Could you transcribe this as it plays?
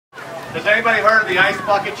Has anybody heard of the Ice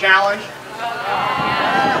Bucket Challenge?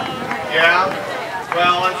 Yeah?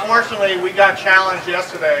 Well, unfortunately, we got challenged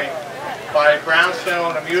yesterday by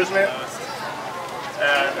Brownstone Amusement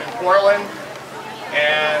in Portland,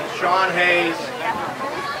 and Sean Hayes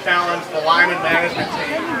challenged the Lyman management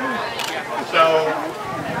team. So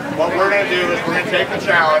what we're going to do is we're going to take the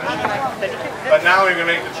challenge, but now we're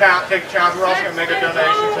going to take the challenge. We're also going to make a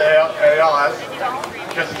donation to ALS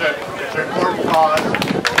because it's an important cause.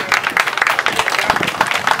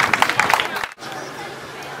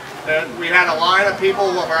 We had a line of people,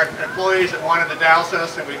 of our employees, that wanted to douse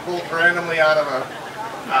us, and we pulled randomly out of a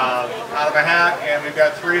hat, and we've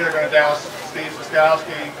got 3 that are going to douse: Steve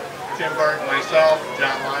Siskowski, Tim Burton, myself,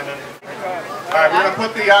 John Lyman. All right, we're going to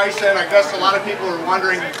put the ice in. I guess a lot of people are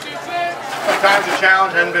wondering, sometimes the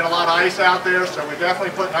challenge hasn't been a lot of ice out there, so we're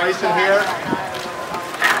definitely putting ice in here.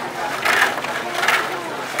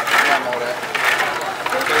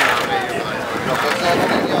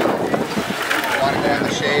 In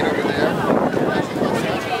the shade over there.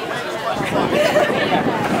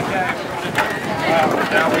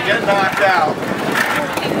 Now we get knocked out,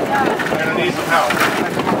 we're going to need some help.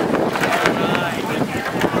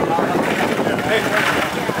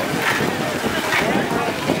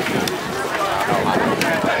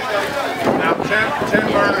 Now Tim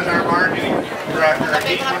Burton is our marketing director.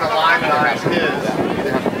 He's going to limonize his.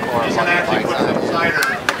 He's going to actually put some cider.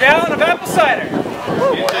 A gallon of apple cider.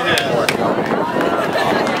 Into his.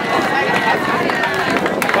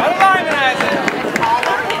 Gotta limonize it.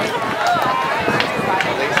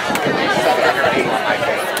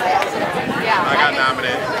 I got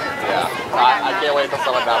nominated. Yeah. I can't wait till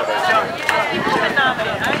someone nominates me.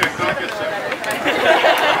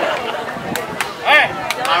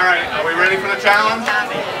 All right, are we ready for the challenge?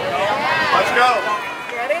 Let's go.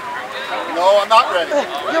 Ready? No, I'm not ready.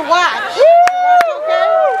 Your watch.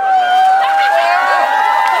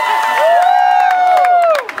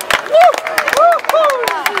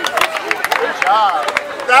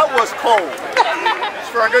 That was cold. It's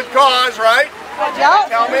for a good cause, right? Yep.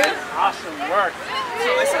 Tell me. Awesome work.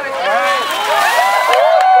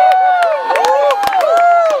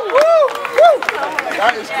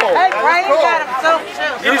 That is cold. Hey, Brian got himself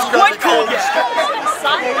too. It is quite cold. In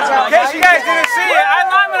case you guys didn't see it, I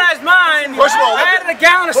limonized mine. First of all, I added a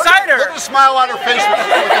gallon of cider. Look at the smile on her face with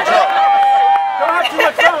the joke. Don't have too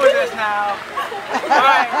much fun with this now.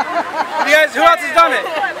 Alright. You guys, who else has done it?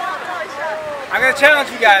 I'm going to challenge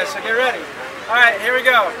you guys, so get ready. Alright, here we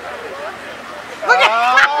go. Look at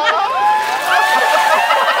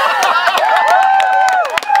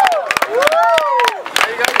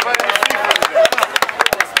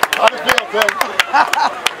How do you feel, Tim?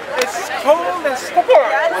 It's cold and sport.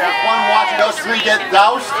 We have fun watching those 3 get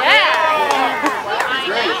doused.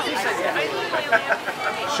 Great.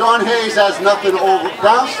 Sean Hayes has nothing over,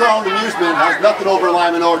 Brownstone Amusement has nothing over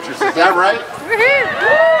Lyman Orchards, is that right?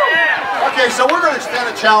 Okay, so we're going to extend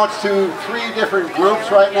a challenge to 3 different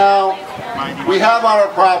groups right now. We have on our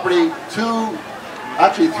property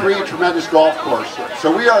 3 tremendous golf courses.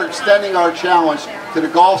 So we are extending our challenge to the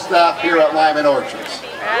golf staff here at Lyman Orchards.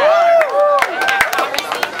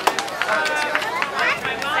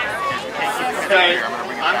 Okay,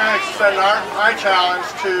 I'm going to extend my challenge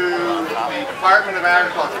to the Department of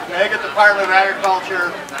Agriculture, Connecticut Department of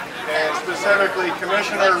Agriculture, and specifically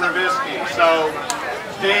Commissioner Revitsky. So,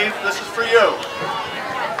 Steve, this is for you.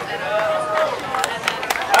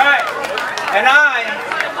 Alright, and I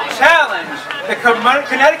challenge the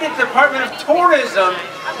Connecticut Department of Tourism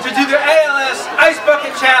to do the ALS Ice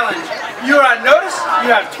Bucket Challenge. You are on notice,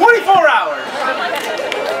 you have 24 hours.